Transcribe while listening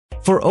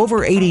For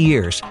over 80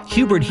 years,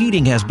 Hubert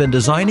Heating has been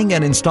designing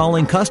and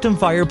installing custom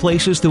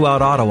fireplaces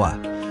throughout Ottawa.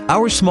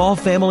 Our small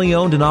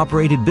family-owned and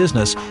operated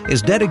business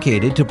is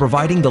dedicated to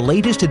providing the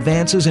latest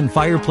advances in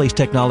fireplace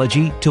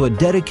technology to a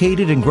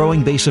dedicated and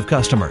growing base of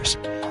customers.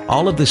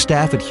 All of the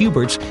staff at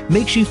Hubert's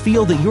makes you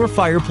feel that your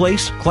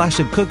fireplace,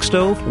 classic cook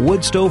stove,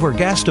 wood stove, or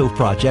gas stove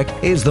project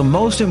is the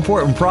most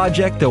important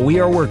project that we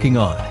are working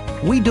on.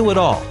 We do it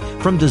all,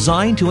 from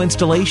design to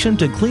installation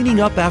to cleaning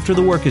up after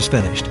the work is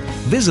finished.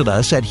 Visit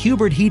us at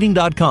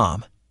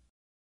hubertheating.com.